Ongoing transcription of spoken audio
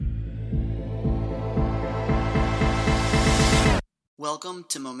Welcome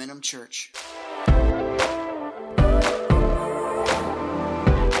to Momentum Church.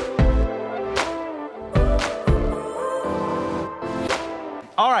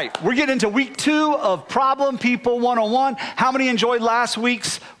 All right, we're getting into week 2 of Problem People 101. How many enjoyed last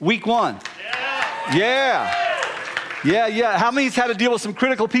week's week 1? Yeah. How many's had to deal with some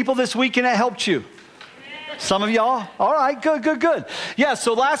critical people this week and it helped you? Some of y'all? All right, good. Yeah,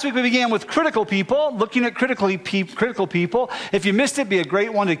 so last week we began with critical people, looking at critical people. If you missed it, it'd be a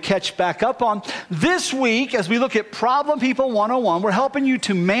great one to catch back up on. This week, as we look at Problem People 101, we're helping you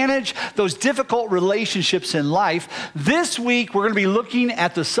to manage those difficult relationships in life. This week, we're going to be looking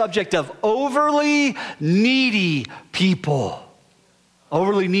at the subject of overly needy people.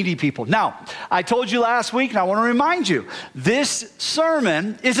 Overly needy people. Now, I told you last week, and I want to remind you, this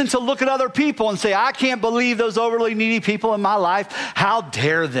sermon isn't to look at other people and say, I can't believe those overly needy people in my life. How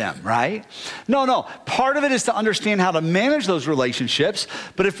dare them, right? No. Part of it is to understand how to manage those relationships.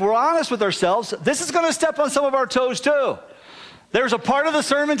 But if we're honest with ourselves, this is going to step on some of our toes too. There's a part of the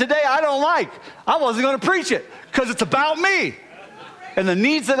sermon today I don't like. I wasn't going to preach it because it's about me and the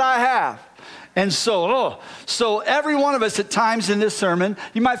needs that I have. And so every one of us at times in this sermon,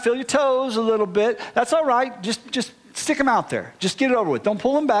 you might feel your toes a little bit. That's all right. Just stick them out there. Just get it over with. Don't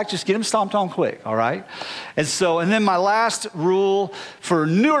pull them back. Just get them stomped on quick, all right? And then my last rule for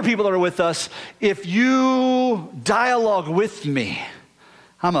newer people that are with us, if you dialogue with me,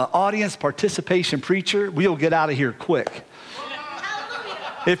 I'm an audience participation preacher, we'll get out of here quick.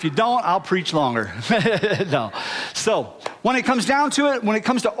 If you don't, I'll preach longer. No. So when it comes down to it, when it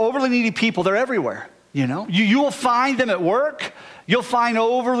comes to overly needy people, they're everywhere. You know, you will find them at work. You'll find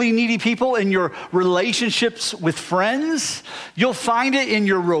overly needy people in your relationships with friends. You'll find it in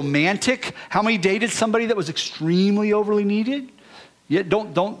your romantic. How many dated somebody that was extremely overly needed? Yeah,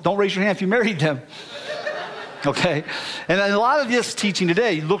 don't raise your hand if you married them. Okay. And a lot of this teaching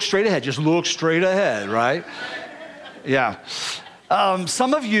today, look straight ahead. Just look straight ahead, right? Yeah.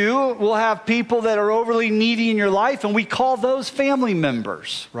 Some of you will have people that are overly needy in your life, and we call those family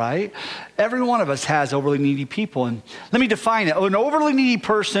members, right? Every one of us has overly needy people, and let me define it. An overly needy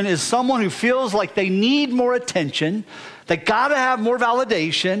person is someone who feels like they need more attention, they gotta have more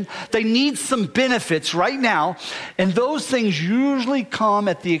validation, they need some benefits right now, and those things usually come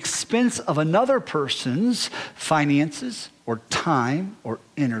at the expense of another person's finances or time or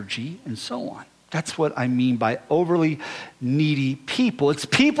energy and so on. That's what I mean by overly needy people. It's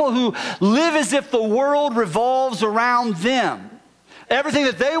people who live as if the world revolves around them. Everything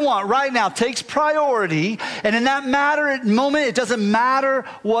that they want right now takes priority, and in that moment, it doesn't matter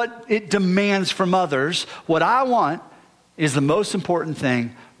what it demands from others. What I want is the most important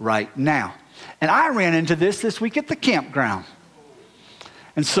thing right now. And I ran into this week at the campground.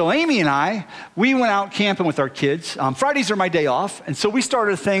 And so Amy and I, we went out camping with our kids. Fridays are my day off. And so we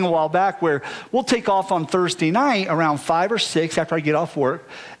started a thing a while back where we'll take off on Thursday night around 5 or 6 after I get off work.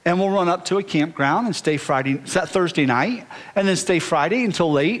 And we'll run up to a campground and stay Thursday night. And then stay Friday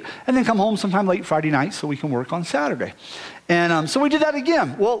until late. And then come home sometime late Friday night so we can work on Saturday. And so we did that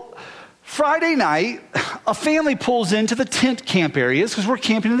again. Well, Friday night, a family pulls into the tent camp areas because we're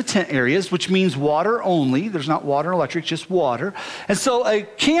camping in the tent areas, which means water only. There's not water and electric, just water. And so a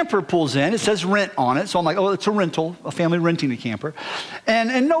camper pulls in. It says rent on it. So I'm like, oh, it's a rental, a family renting a camper.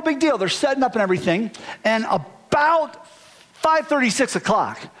 And no big deal. They're setting up and everything. And about 5:30, 6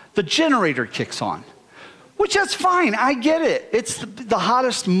 o'clock, the generator kicks on. Which that's fine, I get it. It's the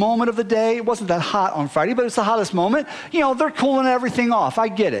hottest moment of the day. It wasn't that hot on Friday, but it's the hottest moment. You know, they're cooling everything off. I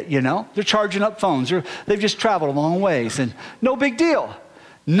get it, you know. They're charging up phones. They've just traveled a long ways, and no big deal.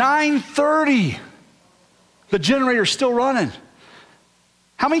 9:30, the generator's still running.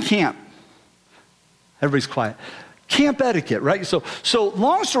 How many camp? Everybody's quiet. Camp etiquette, right? So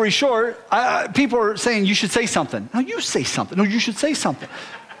long story short, people are saying you should say something. No, you say something. No, you should say something.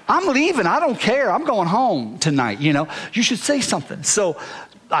 I'm leaving. I don't care. I'm going home tonight, you know. You should say something. So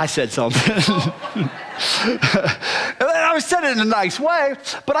I said something. I said it in a nice way,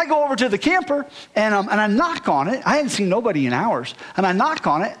 but I go over to the camper and I knock on it. I hadn't seen nobody in hours. And I knock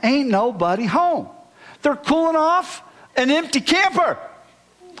on it. Ain't nobody home. They're cooling off an empty camper.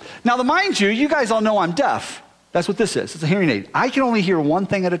 Now, mind you guys all know I'm deaf. That's what this is. It's a hearing aid. I can only hear one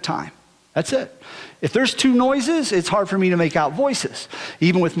thing at a time. That's it. If there's two noises, it's hard for me to make out voices,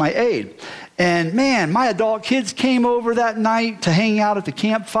 even with my aid. And man, my adult kids came over that night to hang out at the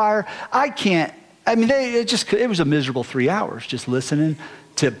campfire. It was a miserable 3 hours just listening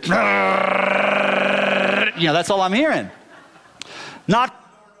to, that's all I'm hearing. Not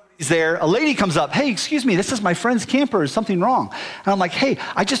there, a lady comes up, hey, excuse me, this is my friend's camper. Is something wrong? And I'm like, hey,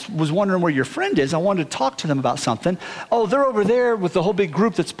 I just was wondering where your friend is. I wanted to talk to them about something. Oh, they're over there with the whole big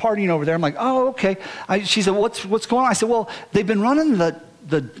group that's partying over there. I'm like, oh, okay. She said, what's going on? I said, well, they've been running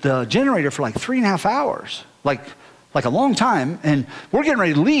the generator for like 3.5 hours, like a long time, and we're getting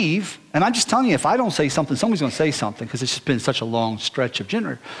ready to leave, and I'm just telling you, if I don't say something, somebody's going to say something, because it's just been such a long stretch of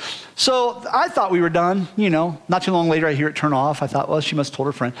generator. So I thought we were done, Not too long later, I hear it turn off. I thought, well, she must have told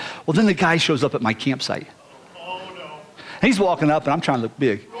her friend. Well, then the guy shows up at my campsite. Oh, no. He's walking up, and I'm trying to look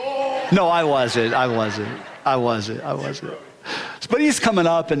big. Oh. No, I wasn't. But he's coming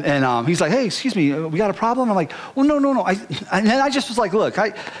up, and he's like, hey, excuse me, we got a problem? I'm like, well, no. And then I just was like, look,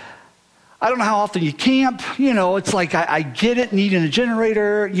 I don't know how often you camp, it's like I get it, needing a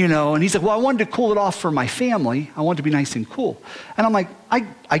generator, and he's like, well, I wanted to cool it off for my family. I want it to be nice and cool. And I'm like,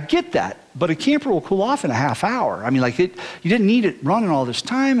 I get that, but a camper will cool off in a half hour. I mean, you didn't need it running all this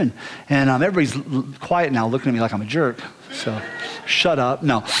time, and everybody's quiet now looking at me like I'm a jerk, so shut up.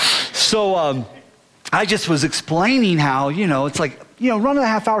 No. So I just was explaining how, it's like, running a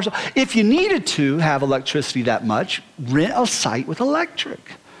half hour. So if you needed to have electricity that much, rent a site with electric.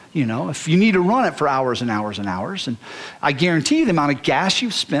 If you need to run it for hours and hours and hours, and I guarantee you the amount of gas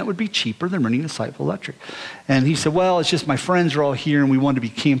you've spent would be cheaper than renting a site with electric. And he said, well, it's just my friends are all here and we wanted to be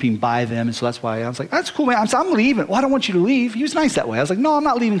camping by them, and so that's why. I was like, that's cool, man. I'm leaving. Well, I don't want you to leave. He was nice that way. I was like, no, I'm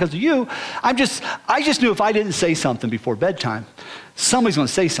not leaving because of you. I just knew if I didn't say something before bedtime, somebody's going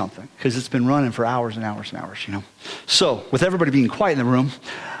to say something, because it's been running for hours and hours and hours, So with everybody being quiet in the room,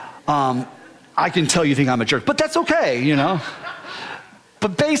 I can tell you think I'm a jerk, but that's okay,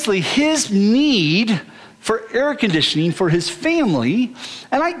 But basically, his need for air conditioning for his family,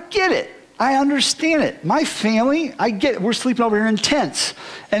 and I get it. I understand it. My family, I get it. We're sleeping over here in tents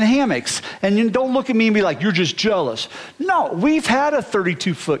and hammocks, and you don't look at me and be like, you're just jealous. No, we've had a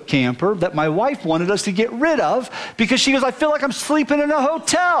 32-foot camper that my wife wanted us to get rid of because she goes, I feel like I'm sleeping in a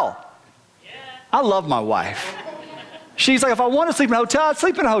hotel. Yeah. I love my wife. She's like, if I want to sleep in a hotel, I'd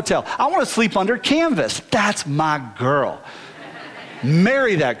sleep in a hotel. I want to sleep under canvas. That's my girl.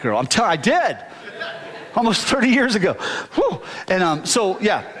 Marry that girl. I did. Almost 30 years ago. Whew. And so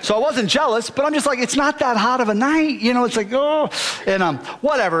I wasn't jealous, but I'm just like, it's not that hot of a night. It's like, oh, and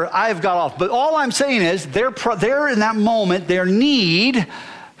whatever, I've got off. But all I'm saying is they're in that moment, their need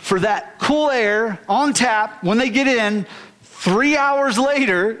for that cool air on tap when they get in 3 hours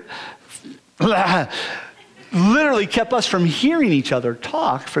later, literally kept us from hearing each other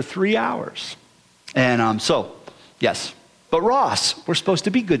talk for 3 hours. And yes. But Ross, we're supposed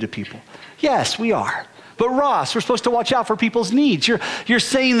to be good to people. Yes, we are. But Ross, we're supposed to watch out for people's needs. You're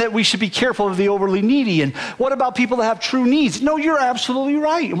saying that we should be careful of the overly needy. And what about people that have true needs? No, you're absolutely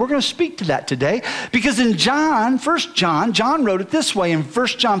right. And we're going to speak to that today. Because in John wrote it this way in 1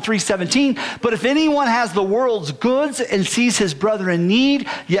 John 3:17. But if anyone has the world's goods and sees his brother in need,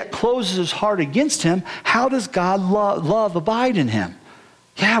 yet closes his heart against him, how does God's love abide in him?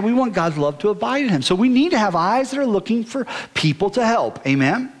 Yeah, we want God's love to abide in him. So we need to have eyes that are looking for people to help.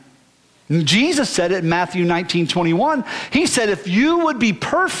 Amen? And Jesus said it in Matthew 19:21. He said, if you would be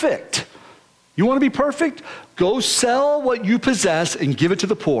perfect, you want to be perfect? Go sell what you possess and give it to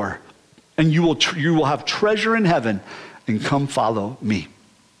the poor, and you will have treasure in heaven, and come follow me.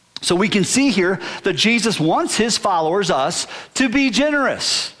 So we can see here that Jesus wants his followers, us, to be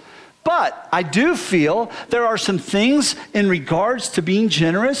generous. But I do feel there are some things in regards to being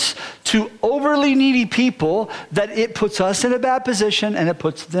generous to overly needy people that it puts us in a bad position, and it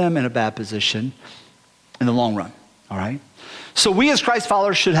puts them in a bad position in the long run, all right? So we as Christ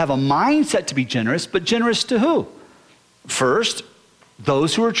followers should have a mindset to be generous, but generous to who? First,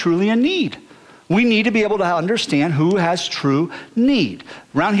 those who are truly in need. We need to be able to understand who has true need.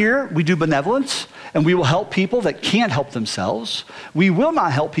 Around here, we do benevolence, and we will help people that can't help themselves. We will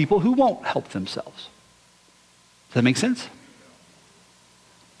not help people who won't help themselves. Does that make sense?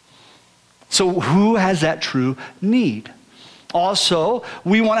 So who has that true need? Also,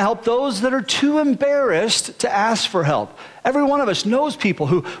 we want to help those that are too embarrassed to ask for help. Every one of us knows people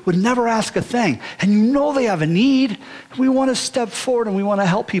who would never ask a thing, and they have a need. We want to step forward and we want to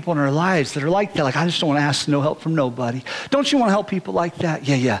help people in our lives that are like that. Like, I just don't want to ask no help from nobody. Don't you want to help people like that?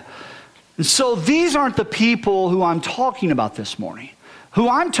 Yeah. And so these aren't the people who I'm talking about this morning. Who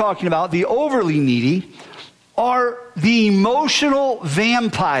I'm talking about, the overly needy, are the emotional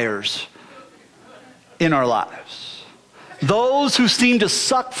vampires in our lives. Those who seem to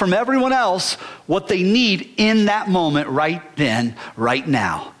suck from everyone else what they need in that moment, right then, right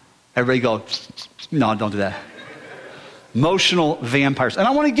now. Everybody go, no, don't do that. Emotional vampires. And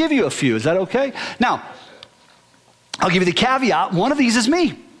I want to give you a few. Is that okay? Now, I'll give you the caveat. One of these is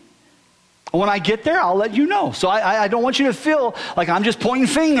me. When I get there, I'll let you know. So I don't want you to feel like I'm just pointing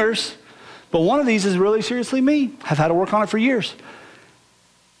fingers. But one of these is really seriously me. I've had to work on it for years.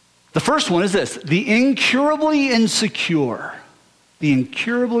 The first one is this: the incurably insecure. The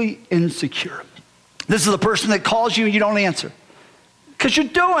incurably insecure. This is the person that calls you and you don't answer because you're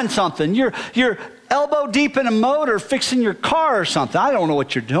doing something. You're elbow deep in a motor fixing your car or something. I don't know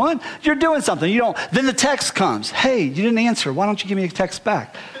what you're doing. You're doing something. You don't. Then the text comes. Hey, you didn't answer. Why don't you give me a text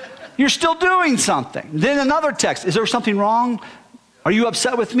back? You're still doing something. Then another text. Is there something wrong? Are you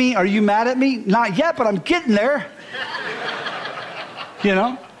upset with me? Are you mad at me? Not yet, but I'm getting there. You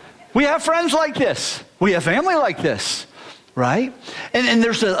know? We have friends like this. We have family like this, right? And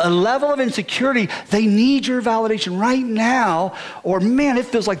there's a level of insecurity. They need your validation right now, or man, it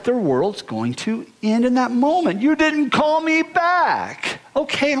feels like their world's going to end in that moment. You didn't call me back.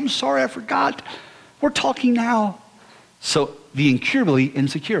 Okay, I'm sorry, I forgot. We're talking now. So the incurably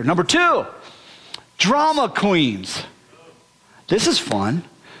insecure. Number 2, drama queens. This is fun.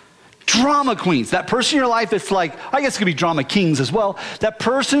 Drama queens. That person in your life that's like, I guess it could be drama kings as well. That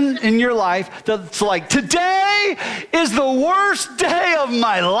person in your life that's like, today is the worst day of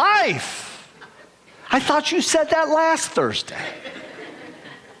my life. I thought you said that last Thursday.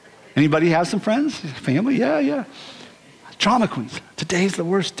 Anybody have some friends? Family? Yeah. Drama queens. Today's the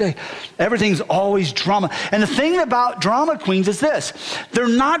worst day. Everything's always drama. And the thing about drama queens is this: they're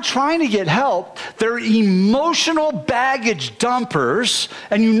not trying to get help. They're emotional baggage dumpers.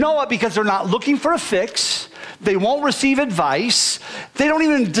 And you know it because they're not looking for a fix. They won't receive advice. They don't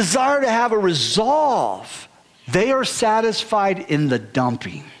even desire to have a resolve. They are satisfied in the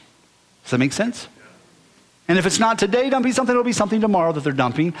dumping. Does that make sense? And if it's not today dumping something, it'll be something tomorrow that they're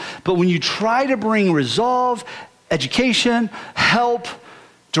dumping. But when you try to bring resolve, education, help,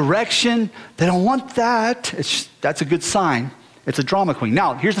 direction, they don't want that. That's a good sign. It's a drama queen.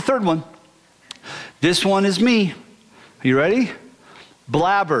 Now, here's the third one. This one is me. Are you ready?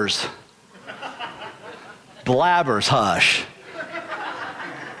 Blabbers. Blabbers, hush.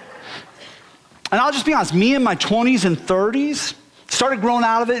 And I'll just be honest, me in my 20s and 30s, started growing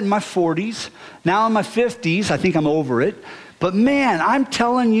out of it in my 40s. Now in my 50s, I think I'm over it. But man, I'm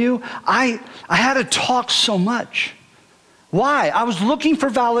telling you, I had to talk so much. Why? I was looking for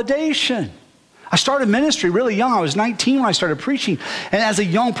validation. I started ministry really young. I was 19 when I started preaching. And as a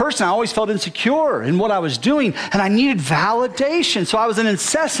young person, I always felt insecure in what I was doing. And I needed validation. So I was an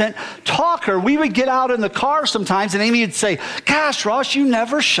incessant talker. We would get out in the car sometimes and Amy would say, "Gosh, Ross, you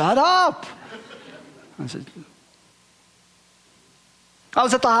never shut up." I said, I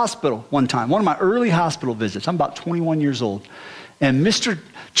was at the hospital one time, one of my early hospital visits. I'm about 21 years old. And Mr.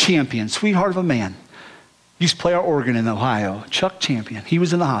 Champion, sweetheart of a man, used to play our organ in Ohio, Chuck Champion. He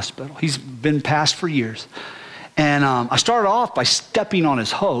was in the hospital. He's been passed for years. And I started off by stepping on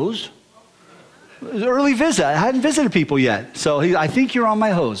his hose. It was an early visit. I hadn't visited people yet. So I think you're on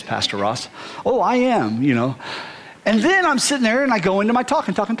my hose, Pastor Ross. Oh, I am, you know. And then I'm sitting there and I go into my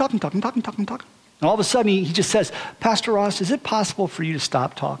talking. And all of a sudden, he just says, "Pastor Ross, is it possible for you to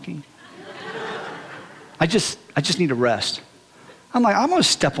stop talking? I just need a rest." I'm like, "I'm going to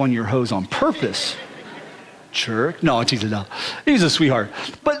step on your hose on purpose, jerk." No, he's a sweetheart.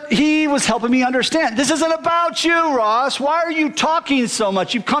 But he was helping me understand, this isn't about you, Ross. Why are you talking so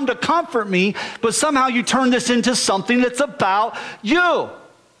much? You've come to comfort me, but somehow you turn this into something that's about you.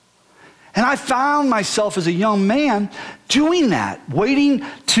 And I found myself as a young man doing that, waiting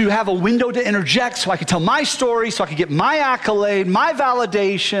to have a window to interject so I could tell my story, so I could get my accolade, my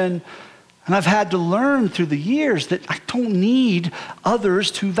validation. And I've had to learn through the years that I don't need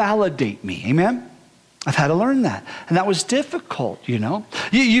others to validate me. Amen? I've had to learn that. And that was difficult, you know.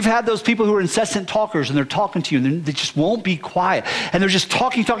 You've had those people who are incessant talkers and they're talking to you and they just won't be quiet. And they're just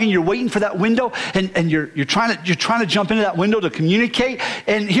talking. You're waiting for that window and you're trying to jump into that window to communicate.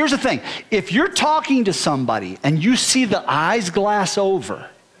 And here's the thing. If you're talking to somebody and you see the eyes glass over,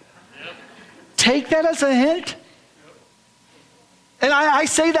 take that as a hint. And I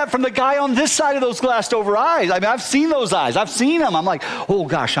say that from the guy on this side of those glassed over eyes. I mean, I've seen those eyes. I've seen them. I'm like, oh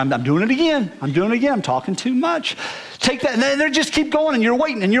gosh, I'm doing it again. I'm talking too much. Take that. And then they just keep going and you're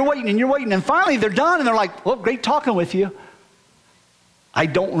waiting. And finally they're done and they're like, well, great talking with you. I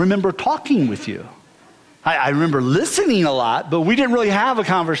don't remember talking with you. I remember listening a lot, but we didn't really have a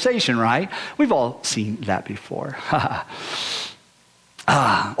conversation, right? We've all seen that before.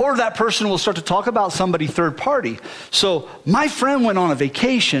 Or that person will start to talk about somebody third party. So my friend went on a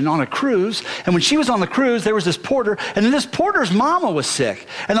vacation on a cruise, and when she was on the cruise, there was this porter, and then this porter's mama was sick.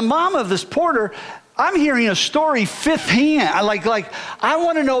 And the mama of this porter, I'm hearing a story fifth hand. I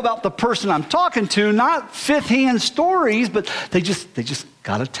want to know about the person I'm talking to, not fifth hand stories, but they just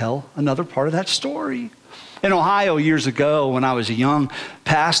got to tell another part of that story. In Ohio years ago, when I was a young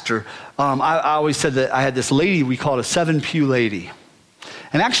pastor, I always said that I had this lady we called a 7-pew lady.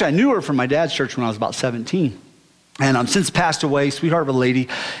 And actually, I knew her from my dad's church when I was about 17. And since passed away, sweetheart of a lady.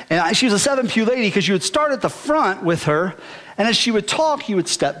 And she was a 7-pew lady because you would start at the front with her, and as she would talk, you would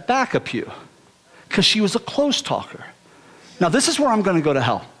step back a pew because she was a close talker. Now, this is where I'm going to go to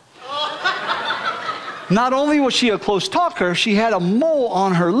hell. Not only was she a close talker, she had a mole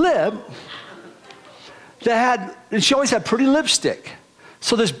on her lip and she always had pretty lipstick.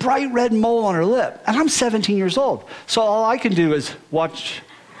 So this bright red mole on her lip, and I'm 17 years old. So all I can do is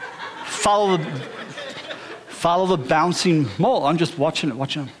follow the bouncing mole. I'm just watching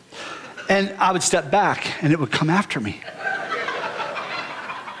it. And I would step back and it would come after me.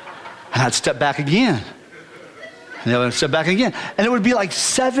 And I'd step back again. And I would step back again. And it would be like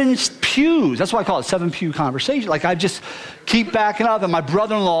 7 pews. That's why I call it 7-pew conversation. Like I'd just keep backing up. And my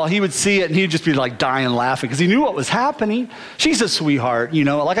brother-in-law, he would see it and he'd just be like dying laughing because he knew what was happening. She's a sweetheart, you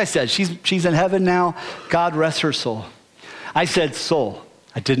know. Like I said, she's in heaven now. God rest her soul. I said soul.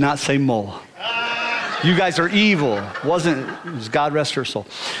 I did not say mole. You guys are evil. It was God rest her soul.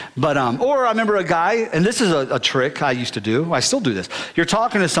 But, or I remember a guy, and this is a trick I used to do. I still do this. You're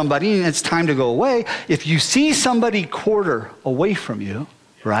talking to somebody and it's time to go away. If you see somebody quarter away from you,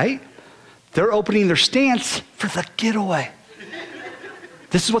 right? They're opening their stance for the getaway.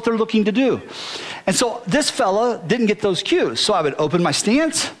 This is what they're looking to do. And so this fella didn't get those cues. So I would open my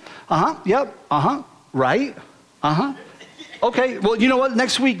stance. Yep. Right. Okay, well, you know what?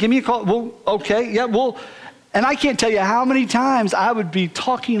 Next week, give me a call. Well, okay, yeah, well, and I can't tell you how many times I would be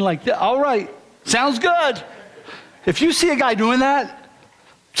talking like that. All right, sounds good. If you see a guy doing that,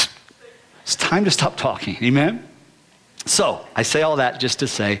 it's time to stop talking, amen? So I say all that just to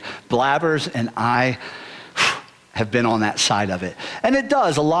say, Blabbers and I have been on that side of it. And it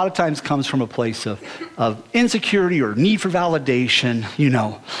does, a lot of times comes from a place of insecurity or need for validation, you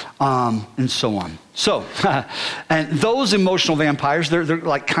know, and so on. So, and those emotional vampires, they're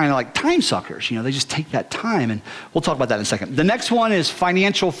like kind of like time suckers, you know, they just take that time, and we'll talk about that in a second. The next one is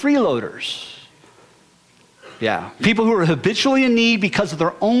financial freeloaders. Yeah, people who are habitually in need because of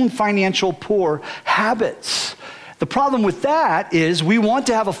their own financial poor habits. The problem with that is we want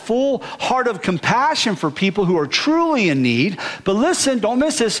to have a full heart of compassion for people who are truly in need. But listen, don't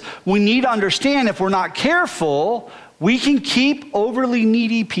miss this. We need to understand if we're not careful, we can keep overly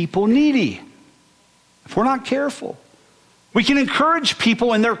needy people needy. If we're not careful, we can encourage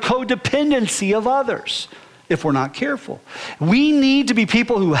people in their codependency of others if we're not careful. We need to be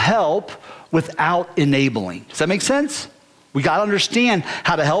people who help without enabling. Does that make sense? We got to understand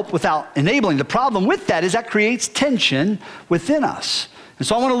how to help without enabling. The problem with that is that creates tension within us. And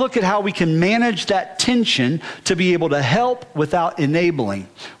so I want to look at how we can manage that tension to be able to help without enabling.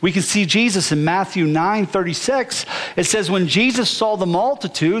 We can see Jesus in Matthew 9:36. It says, when Jesus saw the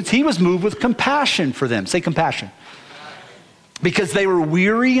multitudes, he was moved with compassion for them. Say compassion. Because they were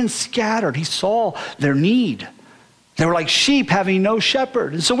weary and scattered. He saw their need. They were like sheep having no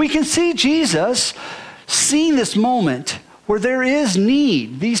shepherd. And so we can see Jesus seeing this moment where there is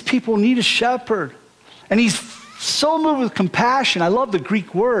need. These people need a shepherd. And he's so moved with compassion. I love the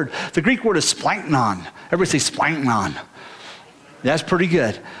Greek word. The Greek word is splanknon. Everybody say splanknon. That's pretty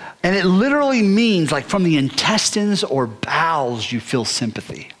good. And it literally means like from the intestines or bowels you feel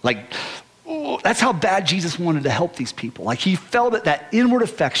sympathy. Like, oh, that's how bad Jesus wanted to help these people. Like he felt it, that inward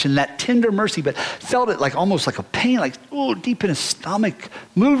affection, that tender mercy, but felt it like almost like a pain, like oh, deep in his stomach.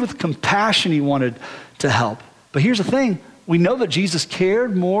 Moved with compassion, he wanted to help. But here's the thing. We know that Jesus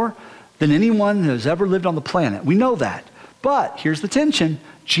cared more than anyone who has ever lived on the planet. We know that. But here's the tension.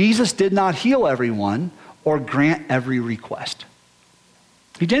 Jesus did not heal everyone or grant every request.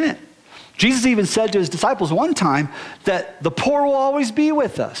 He didn't. Jesus even said to his disciples one time that the poor will always be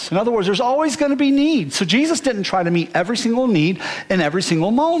with us. In other words, there's always going to be need. So Jesus didn't try to meet every single need in every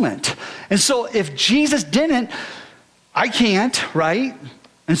single moment. And so if Jesus didn't, I can't, right?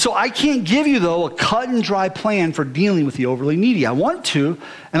 And so I can't give you, though, a cut and dry plan for dealing with the overly needy. I want to,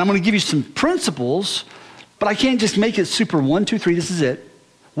 and I'm going to give you some principles, but I can't just make it super 1, 2, 3, this is it.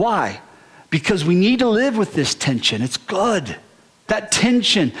 Why? Because we need to live with this tension. It's good. That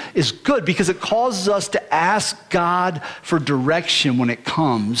tension is good because it causes us to ask God for direction when it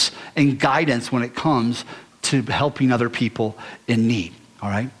comes and guidance when it comes to helping other people in need, all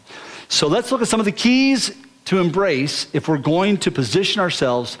right? So let's look at some of the keys to embrace if we're going to position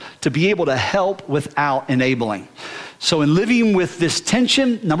ourselves to be able to help without enabling. So in living with this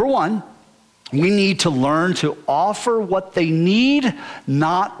tension, number one, we need to learn to offer what they need,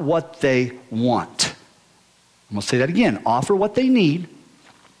 not what they want. I'm going to say that again. Offer what they need,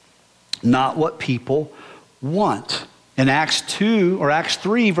 not what people want. In Acts 2 or Acts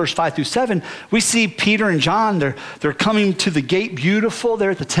 3, verse 5 through 7, we see Peter and John, they're coming to the gate beautiful there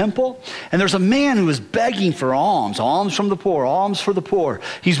at the temple. And there's a man who is begging for alms from the poor, alms for the poor.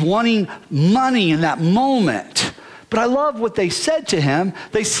 He's wanting money in that moment. But I love what they said to him.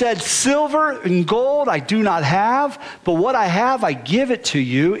 They said, silver and gold I do not have, but what I have I give it to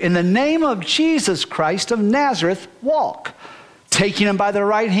you. In the name of Jesus Christ of Nazareth, walk. Taking him by the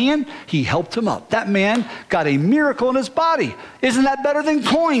right hand, he helped him up. That man got a miracle in his body. Isn't that better than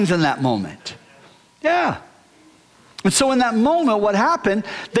coins in that moment? Yeah. And so in that moment, what happened,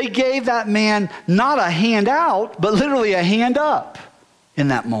 they gave that man not a hand out, but literally a hand up in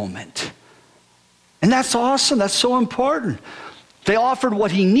that moment. And that's awesome. That's so important. They offered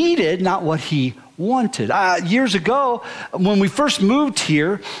what he needed, not what he wanted. Years ago, when we first moved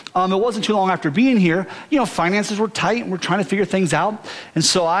here, it wasn't too long after being here, finances were tight and we're trying to figure things out. And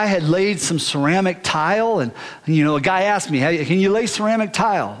so I had laid some ceramic tile and a guy asked me, hey, can you lay ceramic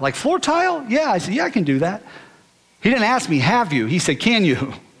tile? Like floor tile? Yeah. I said, yeah, I can do that. He didn't ask me, have you? He said, can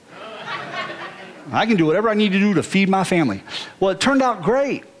you? I can do whatever I need to do to feed my family. Well, it turned out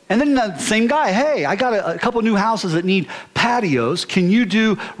great. And then the same guy, hey, I got a couple new houses that need patios. Can you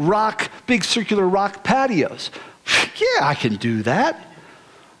do big circular rock patios? Yeah, I can do that.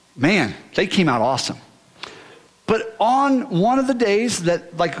 Man, they came out awesome. But on one of the days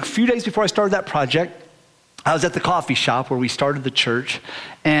that, like a few days before I started that project, I was at the coffee shop where we started the church,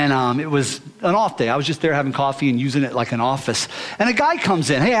 and it was an off day. I was just there having coffee and using it like an office. And a guy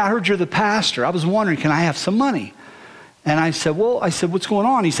comes in, hey, I heard you're the pastor. I was wondering, can I have some money? And I said, what's going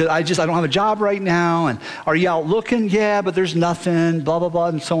on? He said, I don't have a job right now. And are you out looking? Yeah, but there's nothing, blah, blah, blah,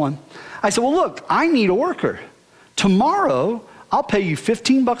 and so on. I said, well, look, I need a worker. Tomorrow, I'll pay you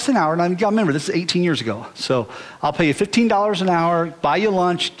 $15 an hour. And I remember, this is 18 years ago. So I'll pay you $15 an hour, buy you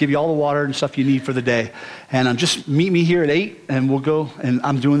lunch, give you all the water and stuff you need for the day. And just meet me here at 8, and we'll go. And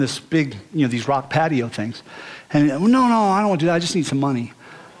I'm doing this big, these rock patio things. And no, I don't want to do that. I just need some money.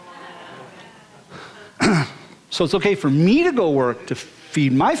 So it's okay for me to go work to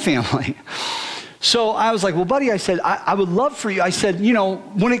feed my family. So I was like, well, buddy, I said, I would love for you. I said,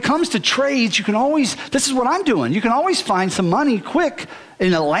 when it comes to trades, you can always, this is what I'm doing. You can always find some money quick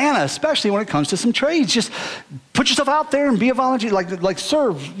in Atlanta, especially when it comes to some trades. Just put yourself out there and be a volunteer, like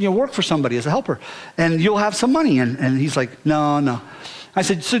serve, work for somebody as a helper, and you'll have some money. And he's like, no. I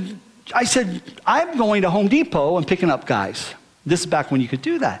said, I'm going to Home Depot and picking up guys. This is back when you could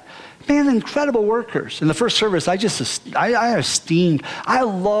do that. Man, incredible workers. In the first service, I esteemed, I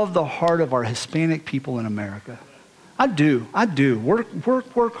love the heart of our Hispanic people in America. I do.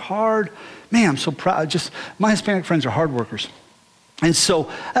 Work hard. Man, I'm so proud. My Hispanic friends are hard workers. And so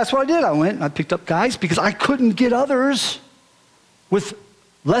that's what I did. I went and I picked up guys because I couldn't get others with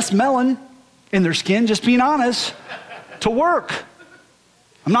less melon in their skin, just being honest, to work.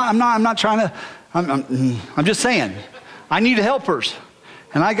 I'm not trying to, I'm just saying, I need helpers.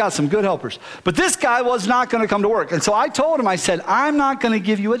 And I got some good helpers. But this guy was not going to come to work. And so I told him, I said, I'm not going to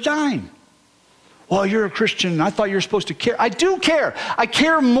give you a dime. Well, you're a Christian. I thought you were supposed to care. I do care. I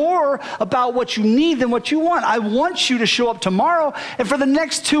care more about what you need than what you want. I want you to show up tomorrow and for the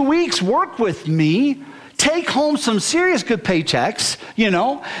next 2 weeks, work with me, take home some serious good paychecks,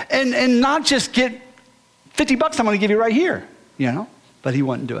 and not just get $50 I'm going to give you right here, But he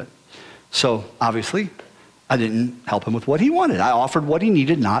wouldn't do it. So obviously, I didn't help him with what he wanted. I offered what he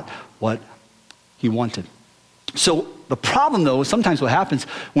needed, not what he wanted. So the problem, though, is sometimes what happens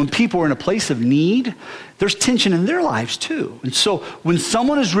when people are in a place of need, there's tension in their lives, too. And so when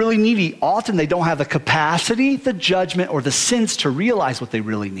someone is really needy, often they don't have the capacity, the judgment, or the sense to realize what they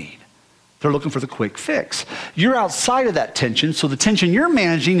really need. They're looking for the quick fix. You're outside of that tension, so the tension you're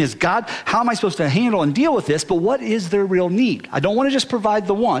managing is, God, how am I supposed to handle and deal with this? But what is their real need? I don't want to just provide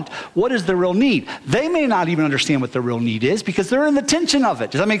the want. What is their real need? They may not even understand what their real need is because they're in the tension of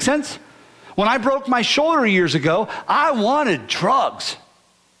it. Does that make sense? When I broke my shoulder years ago, I wanted drugs.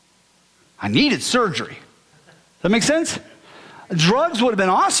 I needed surgery. Does that make sense? Drugs would have been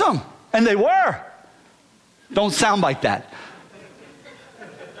awesome, and they were. Don't sound like that.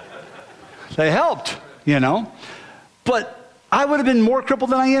 They helped, But I would have been more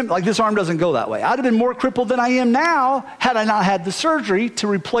crippled than I am. Like, this arm doesn't go that way. I'd have been more crippled than I am now had I not had the surgery to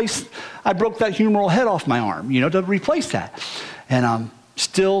replace. I broke that humeral head off my arm, to replace that. And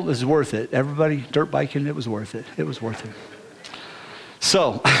still is worth it. Everybody dirt biking, it was worth it. It was worth it.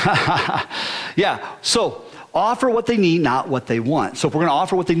 So, yeah. So offer what they need, not what they want. So if we're going to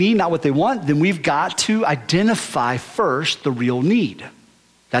offer what they need, not what they want, then we've got to identify first the real need.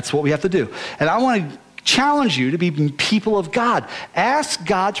 That's what we have to do. And I want to challenge you to be people of God. Ask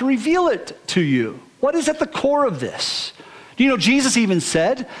God to reveal it to you. What is at the core of this? Do you know Jesus even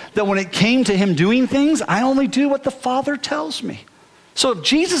said that when it came to him doing things, I only do what the Father tells me. So if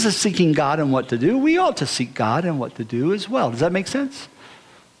Jesus is seeking God and what to do, we ought to seek God and what to do as well. Does that make sense?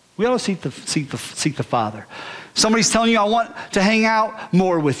 We ought to seek the Father. Somebody's telling you, I want to hang out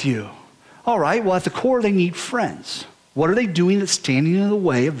more with you. All right, well, at the core, they need friends. What are they doing that's standing in the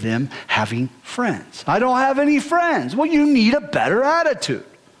way of them having friends? I don't have any friends. Well, you need a better attitude.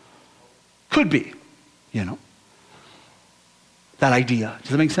 Could be, you know. That idea.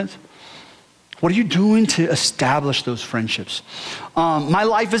 Does that make sense? What are you doing to establish those friendships? My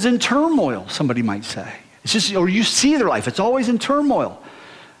life is in turmoil, somebody might say. It's just, or you see their life, it's always in turmoil.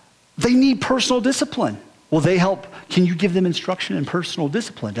 They need personal discipline. Will they help? Can you give them instruction and personal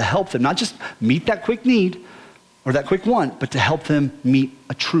discipline to help them not just meet that quick need or that quick want, but to help them meet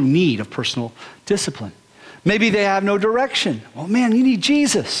a true need of personal discipline? Maybe they have no direction. Well, man, you need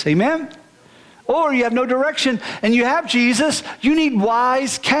Jesus. Amen? Or you have no direction and you have Jesus, you need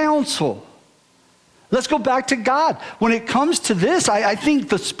wise counsel. Let's go back to God. When it comes to this, I think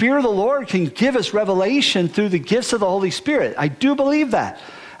the Spirit of the Lord can give us revelation through the gifts of the Holy Spirit. I do believe that.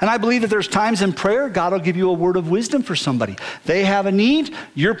 And I believe that there's times in prayer, God will give you a word of wisdom for somebody. They have a need.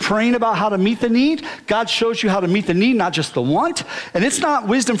 You're praying about how to meet the need. God shows you how to meet the need, not just the want. And it's not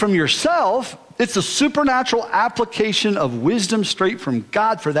wisdom from yourself. It's a supernatural application of wisdom straight from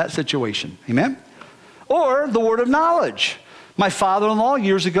God for that situation. Amen? Or the word of knowledge. My father-in-law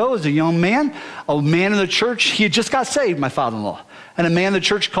years ago as a young man, a man in the church, he had just got saved, my father-in-law. And a man in the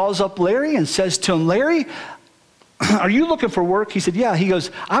church calls up Larry and says to him, Larry, are you looking for work? He said, yeah. He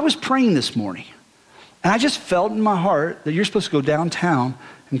goes, I was praying this morning. And I just felt in my heart that you're supposed to go downtown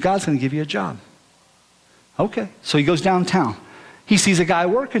and God's going to give you a job. Okay. So he goes downtown. He sees a guy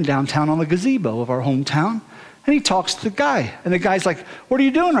working downtown on the gazebo of our hometown, and he talks to the guy. And the guy's like, what are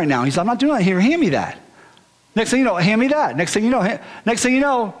you doing right now? He's like, I'm not doing that. Here, hand me that. Next thing you know, hand me that. Next thing you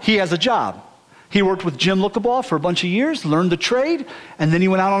know, he has a job. He worked with Jim Lookaball for a bunch of years, learned the trade, and then he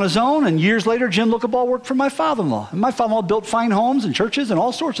went out on his own, and years later, Jim Lookaball worked for my father-in-law. And my father-in-law built fine homes and churches and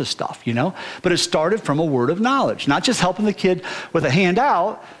all sorts of stuff, you know. But it started from a word of knowledge, not just helping the kid with a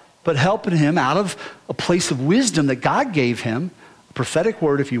handout, but helping him out of a place of wisdom that God gave him, a prophetic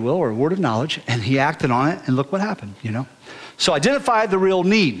word, if you will, or a word of knowledge, and he acted on it, and look what happened, you know. So identify the real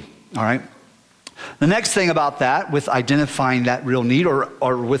need, all right? The next thing about that, with identifying that real need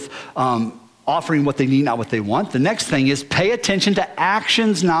or with offering what they need, not what they want, the next thing is pay attention to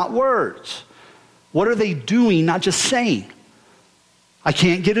actions, not words. What are they doing, not just saying? I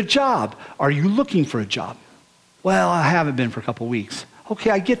can't get a job. Are you looking for a job? Well, I haven't been for a couple weeks. Okay,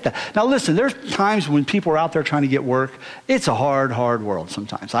 I get that. Now listen, there's times when people are out there trying to get work. It's a hard, hard world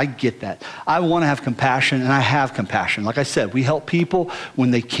sometimes. I get that. I want to have compassion, and I have compassion. Like I said, we help people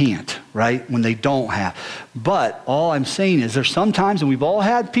when they can't, right? When they don't have. But all I'm saying is there's sometimes, and we've all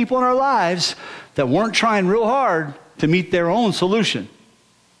had people in our lives that weren't trying real hard to meet their own solution.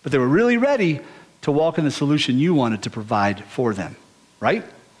 But they were really ready to walk in the solution you wanted to provide for them, right?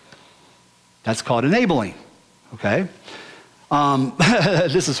 That's called enabling, okay?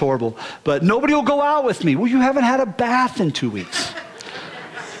 This is horrible, but nobody will go out with me. Well, you haven't had a bath in 2 weeks.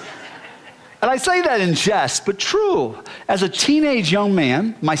 And I say that in jest, but true. As a teenage young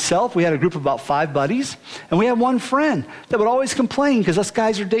man, myself, we had a group of about 5 buddies, and we had one friend that would always complain because us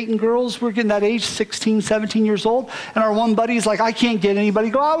guys are dating girls. We're getting that age, 16, 17 years old, and our one buddy is like, I can't get anybody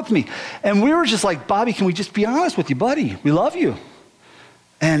to go out with me. And we were just like, Bobby, can we just be honest with you, buddy? We love you,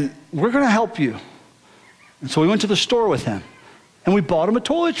 and we're going to help you. And so we went to the store with him. And we bought him a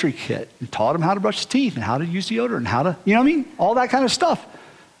toiletry kit and taught him how to brush his teeth and how to use deodorant and how to, you know what I mean? All that kind of stuff.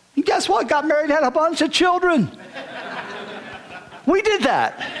 And guess what? Got married, had a bunch of children. We did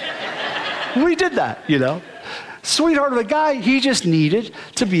that. We did that, you know. Sweetheart of a guy, he just needed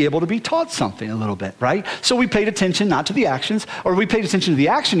to be able to be taught something a little bit, right? So we paid attention not to the actions, or we paid attention to the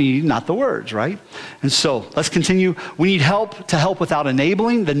action he needed, not the words, right? And so let's continue. We need help to help without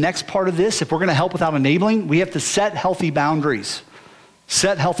enabling. The next part of this, if we're going to help without enabling, we have to set healthy boundaries.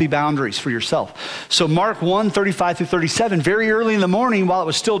 Set healthy boundaries for yourself. So Mark 1:35-37, very early in the morning while it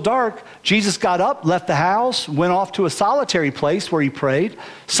was still dark, Jesus got up, left the house, went off to a solitary place where he prayed.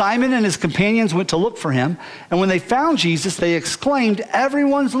 Simon and his companions went to look for him. And when they found Jesus, they exclaimed,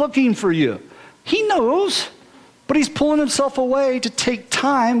 everyone's looking for you. He knows, but he's pulling himself away to take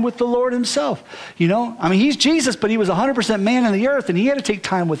time with the Lord himself. You know, I mean, he's Jesus, but he was 100% man in the earth, and he had to take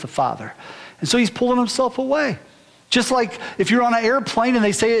time with the Father. And so he's pulling himself away. Just like if you're on an airplane and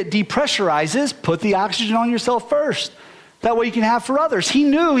they say it depressurizes, put the oxygen on yourself first. That way you can have for others. He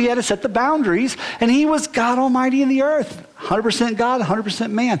knew he had to set the boundaries, and he was God Almighty in the earth. 100% God,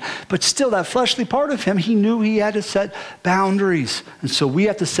 100% man. But still, that fleshly part of him, he knew he had to set boundaries. And so we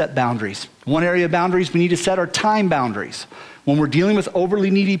have to set boundaries. One area of boundaries we need to set are time boundaries. When we're dealing with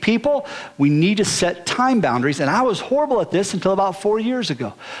overly needy people, we need to set time boundaries. And I was horrible at this until about 4 years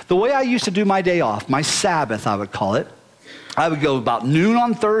ago. The way I used to do my day off, my Sabbath, I would call it, I would go about noon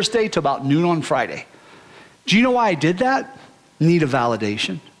on Thursday to about noon on Friday. Do you know why I did that? Need a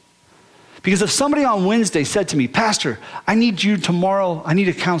validation. Because if somebody on Wednesday said to me, Pastor, I need you tomorrow, I need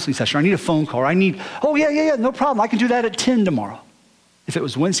a counseling session, or I need a phone call, or I need, oh yeah, no problem, I can do that at 10 tomorrow. If it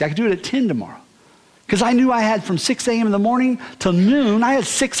was Wednesday, I could do it at 10 tomorrow. Because I knew I had from 6 a.m. in the morning till noon, I had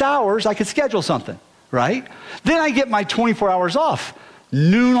 6 hours, I could schedule something, right? Then I get my 24 hours off,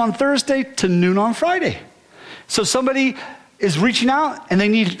 noon on Thursday to noon on Friday. So somebody is reaching out and they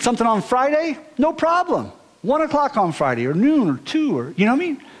need something on Friday, no problem. 1 o'clock on Friday, or noon, or 2, or, you know what I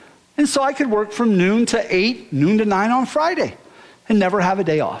mean? And so I could work from noon to 8, noon to 9 on Friday, and never have a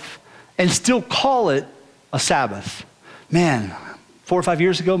day off, and still call it a Sabbath. Man, 4 or 5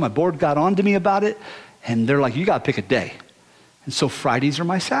 years ago, my board got on to me about it, and they're like, you got to pick a day. And so Fridays are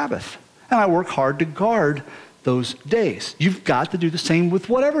my Sabbath, and I work hard to guard those days. You've got to do the same with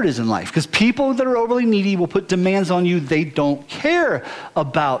whatever it is in life, because people that are overly needy will put demands on you. They don't care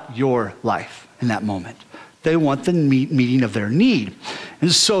about your life in that moment. They want the meeting of their need.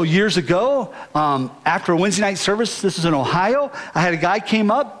 And so years ago, after a Wednesday night service, this was in Ohio, I had a guy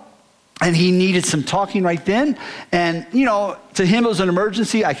came up and he needed some talking right then. And, you know, to him it was an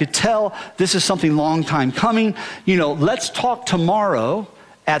emergency. I could tell this is something long time coming. You know, let's talk tomorrow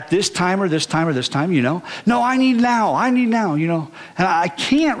at this time or this time or this time, you know. No, I need now, you know. And I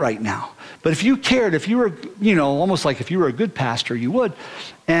can't right now. But if you cared, if you were, you know, almost like if you were a good pastor, you would.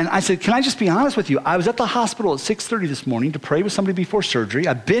 And I said, can I just be honest with you? I was at the hospital at 6:30 this morning to pray with somebody before surgery.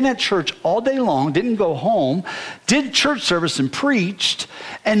 I've been at church all day long, didn't go home, did church service and preached.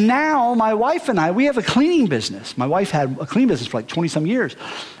 And now my wife and I, we have a cleaning business. My wife had a cleaning business for like 20 some years.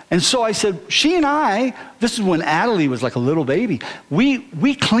 And so I said, she and I, this is when Adelie was like a little baby,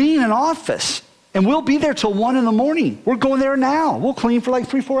 we clean an office. And we'll be there till 1 in the morning. We're going there now. We'll clean for like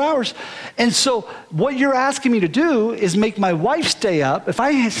 3-4 hours. And so what you're asking me to do is make my wife stay up. If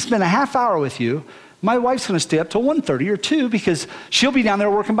I spend a half hour with you, my wife's going to stay up till 1:30 or 2 because she'll be down there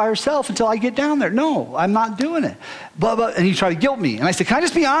working by herself until I get down there. No, I'm not doing it. And you try to guilt me. And I said, can I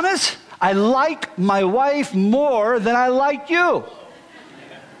just be honest? I like my wife more than I like you.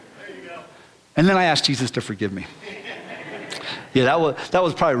 There you go. And then I asked Jesus to forgive me. Yeah, that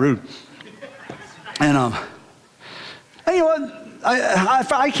was probably rude. And you know what?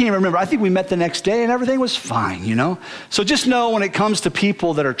 I can't remember. I think we met the next day and everything was fine, you know? So just know when it comes to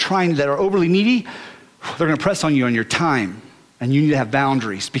people that are overly needy, they're going to press on you on your time. And you need to have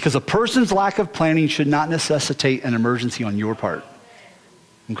boundaries because a person's lack of planning should not necessitate an emergency on your part.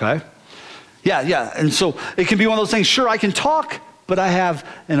 Okay? Yeah. And so it can be one of those things, sure, I can talk, but I have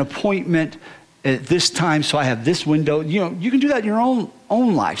an appointment at this time, so I have this window. You know, you can do that in your own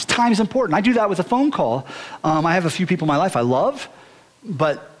lives. Time is important. I do that with a phone call. I have a few people in my life I love,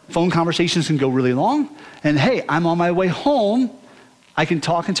 but phone conversations can go really long. And hey, I'm on my way home. I can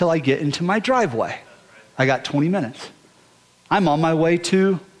talk until I get into my driveway. I got 20 minutes. I'm on my way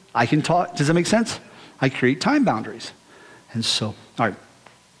to, I can talk. Does that make sense? I create time boundaries. And so, all right.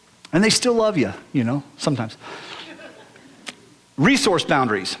 And they still love you, you know, sometimes. Resource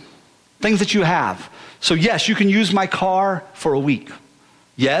boundaries. Things that you have. So yes, you can use my car for a week.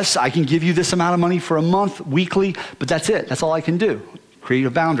 Yes, I can give you this amount of money for a month, weekly, but that's it. That's all I can do. Create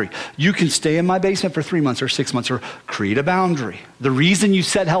a boundary. You can stay in my basement for 3 months or 6 months or create a boundary. The reason you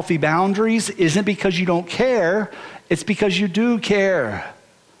set healthy boundaries isn't because you don't care. It's because you do care.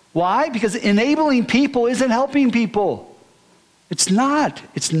 Why? Because enabling people isn't helping people. It's not.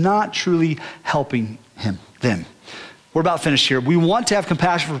 It's not truly helping them. We're about finished here. We want to have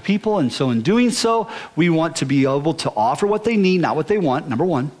compassion for people, and so in doing so, we want to be able to offer what they need, not what they want, number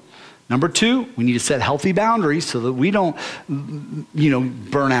one. Number two, we need to set healthy boundaries so that we don't,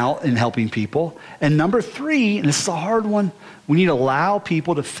 burn out in helping people. And number three, and this is a hard one, we need to allow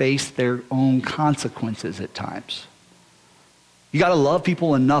people to face their own consequences at times. You got to love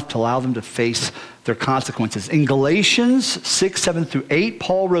people enough to allow them to face their consequences. In Galatians 6:7-8,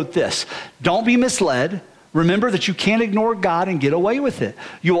 Paul wrote this, don't be misled. Remember that you can't ignore God and get away with it.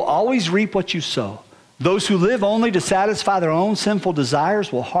 You will always reap what you sow. Those who live only to satisfy their own sinful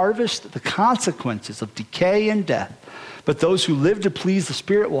desires will harvest the consequences of decay and death. But those who live to please the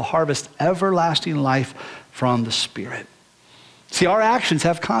Spirit will harvest everlasting life from the Spirit. See, our actions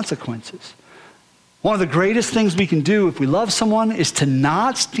have consequences. One of the greatest things we can do if we love someone is to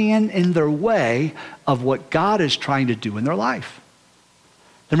not stand in their way of what God is trying to do in their life.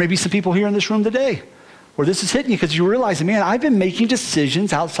 There may be some people here in this room today where this is hitting you because you're realizing, man, I've been making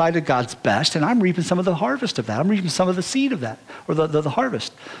decisions outside of God's best, and I'm reaping some of the harvest of that. I'm reaping some of the seed of that, or the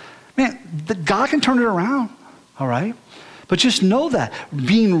harvest. Man, God can turn it around, all right? But just know that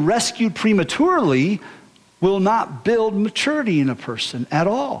being rescued prematurely will not build maturity in a person at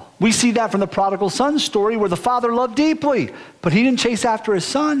all. We see that from the prodigal son story where the father loved deeply, but he didn't chase after his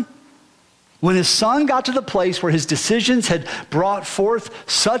son. When his son got to the place where his decisions had brought forth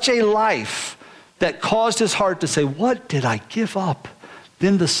such a life that caused his heart to say, what did I give up?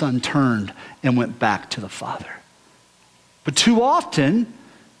 Then the son turned and went back to the father. But too often,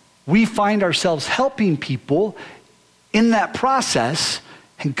 we find ourselves helping people in that process,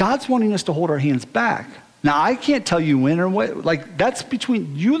 and God's wanting us to hold our hands back. Now, I can't tell you when or what, like that's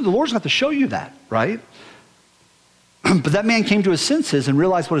between you and the Lord's going to have to show you that, right? But that man came to his senses and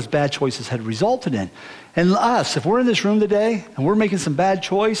realized what his bad choices had resulted in. And us, if we're in this room today and we're making some bad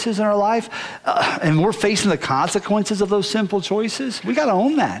choices in our life and we're facing the consequences of those sinful choices, we got to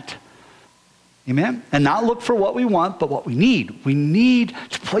own that. Amen? And not look for what we want, but what we need. We need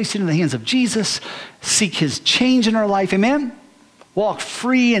to place it in the hands of Jesus, seek his change in our life. Amen? Walk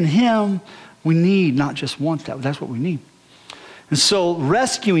free in him. We need, not just want that, that's what we need. And so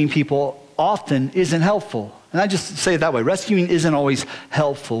rescuing people often isn't helpful. And I just say it that way. Rescuing isn't always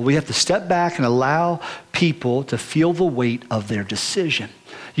helpful. We have to step back and allow people to feel the weight of their decision.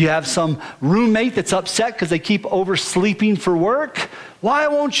 You have some roommate that's upset because they keep oversleeping for work. Why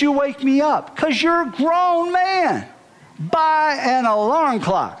won't you wake me up? Because you're a grown man. Buy an alarm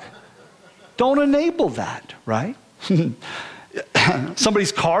clock. Don't enable that, right?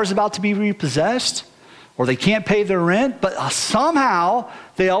 Somebody's car is about to be repossessed, or they can't pay their rent, but somehow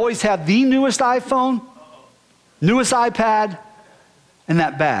they always have the newest iPhone, newest iPad, and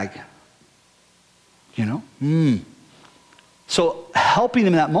that bag. You know? So helping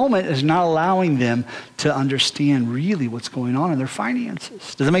them in that moment is not allowing them to understand really what's going on in their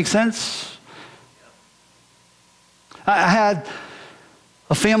finances. Does that make sense? I had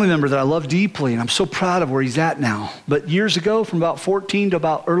a family member that I love deeply, and I'm so proud of where he's at now. But years ago, from about 14 to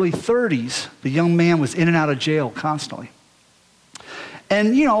about early 30s, the young man was in and out of jail constantly.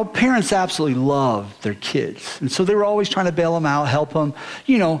 And, you know, parents absolutely love their kids. And so they were always trying to bail them out, help them,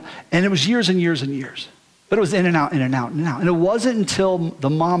 you know, and it was years and years and years. But it was in and out, in and out, in and out. And it wasn't until the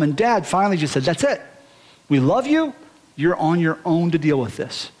mom and dad finally just said, that's it. We love you. You're on your own to deal with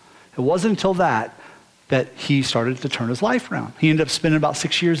this. It wasn't until that he started to turn his life around. He ended up spending about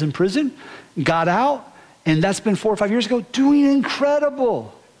 6 years in prison, got out, and that's been 4 or 5 years ago, doing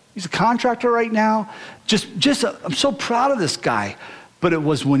incredible. He's a contractor right now. I'm so proud of this guy. But it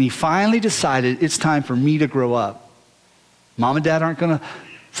was when he finally decided it's time for me to grow up. Mom and dad aren't going to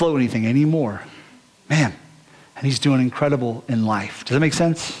float anything anymore. Man, and he's doing incredible in life. Does that make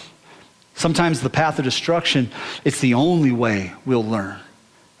sense? Sometimes the path of destruction, it's the only way we'll learn.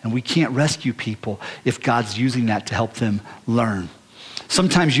 And we can't rescue people if God's using that to help them learn.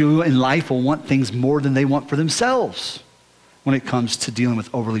 Sometimes you in life will want things more than they want for themselves when it comes to dealing with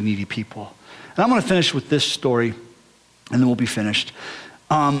overly needy people. And I'm going to finish with this story, and then we'll be finished.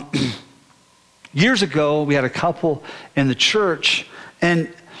 Years ago, we had a couple in the church,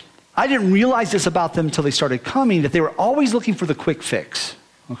 and I didn't realize this about them until they started coming, that they were always looking for the quick fix,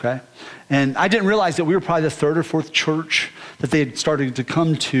 okay? And I didn't realize that we were probably the third or fourth church that they had started to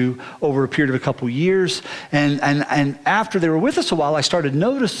come to over a period of a couple years. And after they were with us a while, I started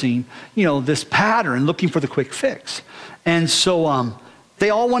noticing, you know, this pattern, looking for the quick fix. And so they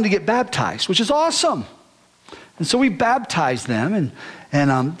all wanted to get baptized, which is awesome. And so we baptized them,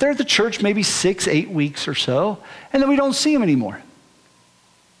 and they're at the church maybe 6-8 weeks or so, and then we don't see them anymore.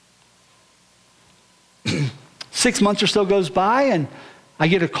 6 months or so goes by, and I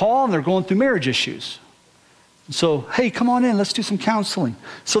get a call, and they're going through marriage issues. So, hey, come on in, let's do some counseling.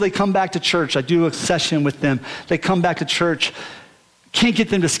 So they come back to church. I do a session with them. They come back to church. Can't get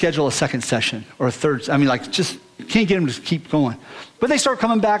them to schedule a second session or a third. I mean, like, just can't get them to keep going. But they start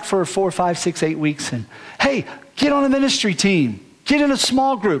coming back for 4, 5, 6, 8 weeks, and hey, get on a ministry team. Get in a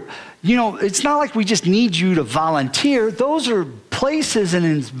small group. You know, it's not like we just need you to volunteer. Those are places and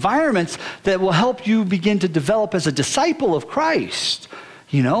environments that will help you begin to develop as a disciple of Christ.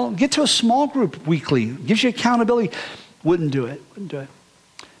 You know, get to a small group weekly. Gives you accountability. Wouldn't do it.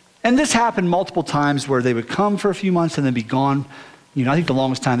 And this happened multiple times where they would come for a few months and then be gone. You know, I think the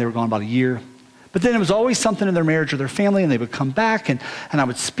longest time they were gone about a year. But then it was always something in their marriage or their family, and they would come back, and I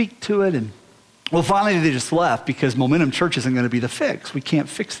would speak to it. And well, finally they just left because Momentum Church isn't going to be the fix. We can't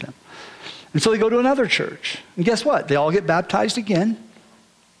fix them. And so they go to another church. And guess what? They all get baptized again.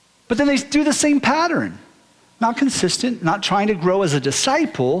 But then they do the same pattern. Not consistent, not trying to grow as a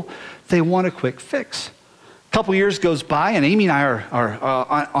disciple. They want a quick fix. A couple years goes by, and Amy and I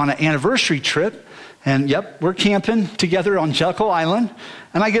are on an anniversary trip. And yep, we're camping together on Jekyll Island.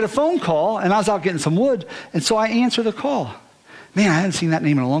 And I get a phone call, and I was out getting some wood. And so I answer the call. Man, I hadn't seen that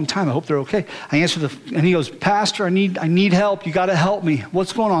name in a long time. I hope they're okay. I answer and he goes, Pastor, I need help. You got to help me.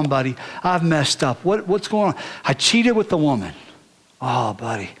 What's going on, buddy? I've messed up. What's going on? I cheated with the woman. Oh,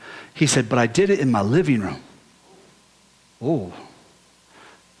 buddy. He said, but I did it in my living room. Oh.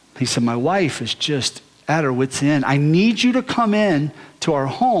 He said, my wife is just at her wit's end. I need you to come in to our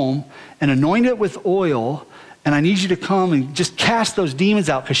home and anoint it with oil, and I need you to come and just cast those demons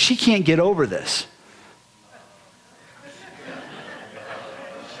out because she can't get over this.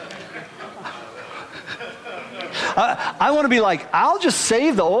 I want to be like, I'll just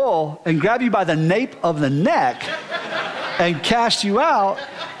save the oil and grab you by the nape of the neck and cast you out,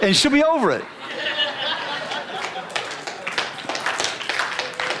 and she'll be over it.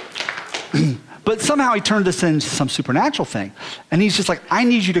 But somehow he turned this into some supernatural thing. And he's just like, I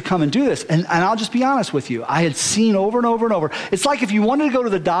need you to come and do this. And I'll just be honest with you. I had seen over and over and over. It's like if you wanted to go to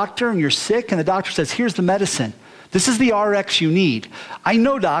the doctor and you're sick and the doctor says, here's the medicine. This is the RX you need. I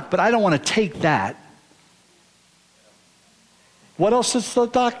know, doc, but I don't want to take that. What else is the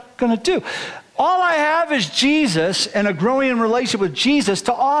doc going to do? All I have is Jesus and a growing relationship with Jesus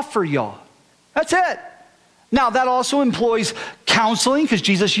to offer y'all. That's it. Now, that also employs counseling because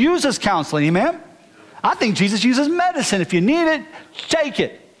Jesus uses counseling, amen? I think Jesus uses medicine. If you need it, take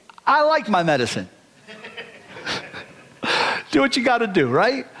it. I like my medicine. Do what you got to do,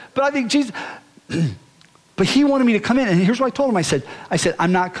 right? But I think Jesus, but he wanted me to come in, and here's what I told him. I said,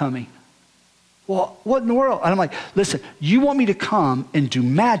 I'm not coming. Well, what in the world? And I'm like, listen, you want me to come and do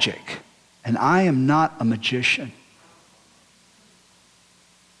magic, and I am not a magician.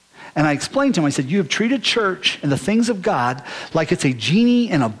 And I explained to him, I said, you have treated church and the things of God like it's a genie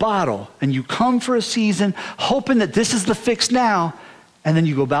in a bottle, and you come for a season hoping that this is the fix now, and then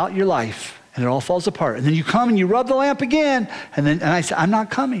you go about your life, and it all falls apart. And then you come and you rub the lamp again, and I said, I'm not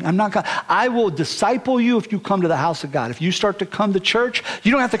coming. I will disciple you if you come to the house of God. If you start to come to church,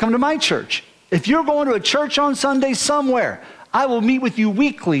 you don't have to come to my church. If you're going to a church on Sunday somewhere, I will meet with you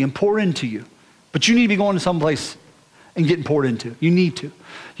weekly and pour into you. But you need to be going to someplace and getting poured into. You need to.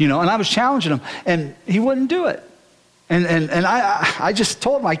 And I was challenging him, and he wouldn't do it. And I just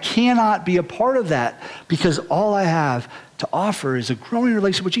told him I cannot be a part of that because all I have to offer is a growing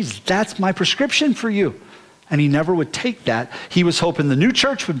relationship with Jesus. That's my prescription for you. And he never would take that. He was hoping the new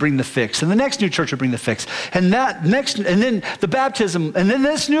church would bring the fix, and the next new church would bring the fix, and then the baptism, and then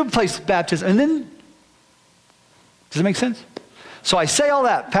this new place baptism, and then, does it make sense? So I say all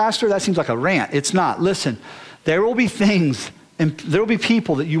that, Pastor, that seems like a rant. It's not. Listen, there will be things, and there will be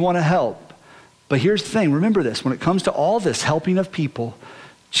people that you want to help. But here's the thing, remember this, when it comes to all this helping of people,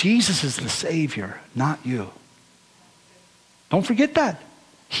 Jesus is the Savior, not you. Don't forget that.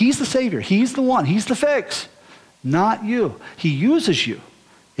 He's the Savior. He's the one. He's the fix. Not you. He uses you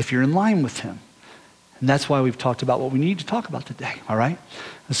if you're in line with him. And that's why we've talked about what we need to talk about today, all right?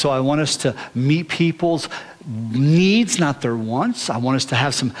 And so I want us to meet people's needs, not their wants. I want us to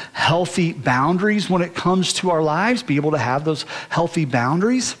have some healthy boundaries when it comes to our lives, be able to have those healthy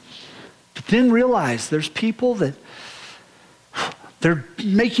boundaries. But then realize there's people that they're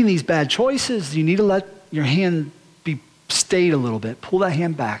making these bad choices. You need to let your hand be stayed a little bit. Pull that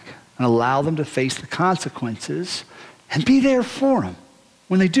hand back and allow them to face the consequences and be there for them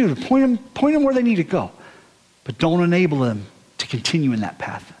when they do. Point them where they need to go. But don't enable them to continue in that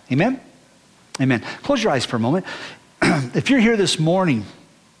path. Amen? Amen. Close your eyes for a moment. If you're here this morning,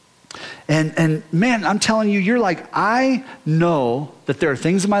 and man, I'm telling you, you're like, I know that there are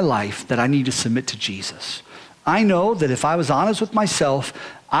things in my life that I need to submit to Jesus. I know that if I was honest with myself,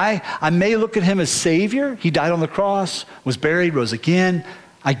 I may look at him as Savior. He died on the cross, was buried, rose again.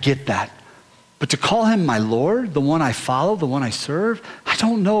 I get that. But to call him my Lord, the one I follow, the one I serve, I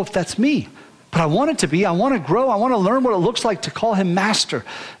don't know if that's me. But I want it to be. I want to grow. I want to learn what it looks like to call him Master,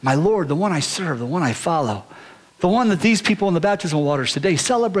 my Lord, the one I serve, the one I follow. The one that these people in the baptismal waters today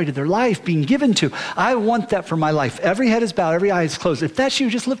celebrated their life being given to. I want that for my life. Every head is bowed, every eye is closed. If that's you,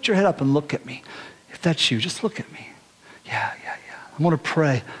 just lift your head up and look at me. If that's you, just look at me. Yeah. I want to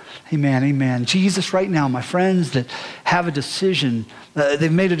pray. Amen, amen. Jesus, right now, my friends that have a decision,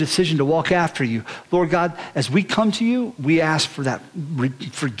 they've made a decision to walk after you. Lord God, as we come to you, we ask for that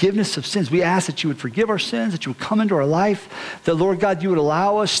forgiveness of sins. We ask that you would forgive our sins, that you would come into our life, that, Lord God, you would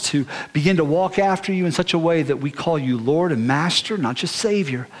allow us to begin to walk after you in such a way that we call you Lord and Master, not just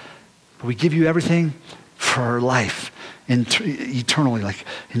Savior. But we give you everything for our life eternally. Like,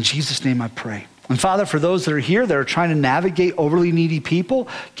 in Jesus' name I pray. And Father, for those that are here that are trying to navigate overly needy people,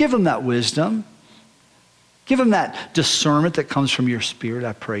 give them that wisdom. Give them that discernment that comes from your Spirit,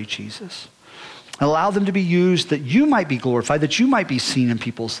 I pray, Jesus. Allow them to be used that you might be glorified, that you might be seen in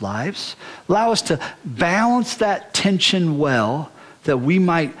people's lives. Allow us to balance that tension well, that we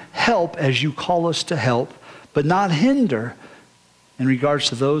might help as you call us to help, but not hinder in regards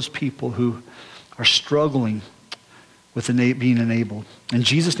to those people who are struggling with being enabled. In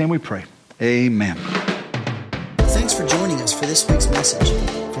Jesus' name we pray. Amen. Thanks for joining us for this week's message.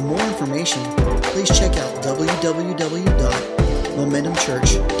 For more information, please check out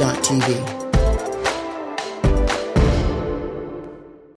www.momentumchurch.tv.